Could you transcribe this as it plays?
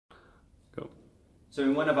So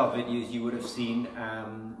in one of our videos you would have seen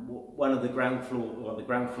one of the ground floor, or the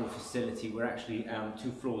ground floor facility. We're actually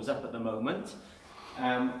 2 floors up at the moment,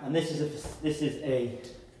 and this is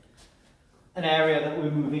an area that we're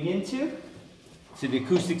moving into. So the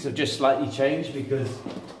acoustics have just slightly changed because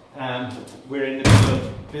we're in the middle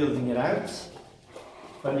of building it out,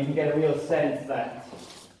 but you can get a real sense that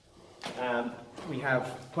we have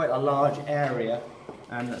quite a large area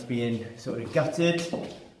that's being sort of gutted,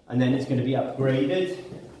 and then it's going to be upgraded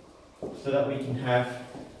so that we can have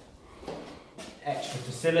extra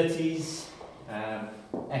facilities,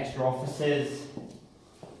 extra offices.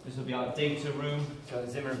 This will be our data room. So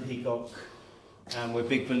at Zimmer and Peacock, we're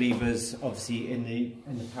big believers, obviously, in the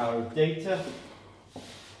power of data.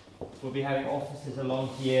 We'll be having offices along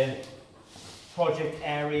here, project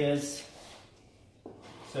areas,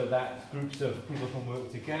 so that groups of people can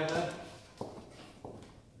work together.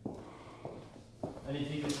 And as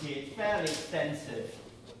you can see, it's fairly extensive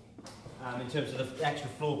in terms of the extra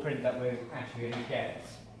floor print that we're actually going to get.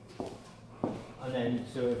 And then,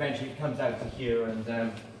 so eventually it comes out to here, and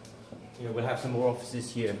you know, we'll have some more offices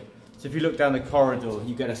here. So if you look down the corridor,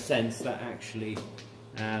 you get a sense that actually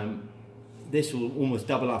this will almost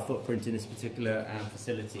double our footprint in this particular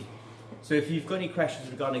facility. So if you've got any questions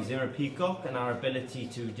regarding Zimmer Peacock and our ability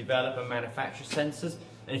to develop and manufacture sensors,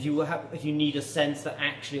 and if you need a sense that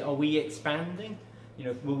actually, are we expanding? You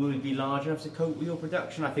know, will we be large enough to cope with your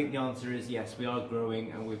production? I think the answer is yes, we are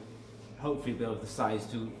growing, and we'll hopefully build the size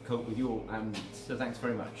to cope with your needs. So thanks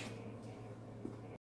very much.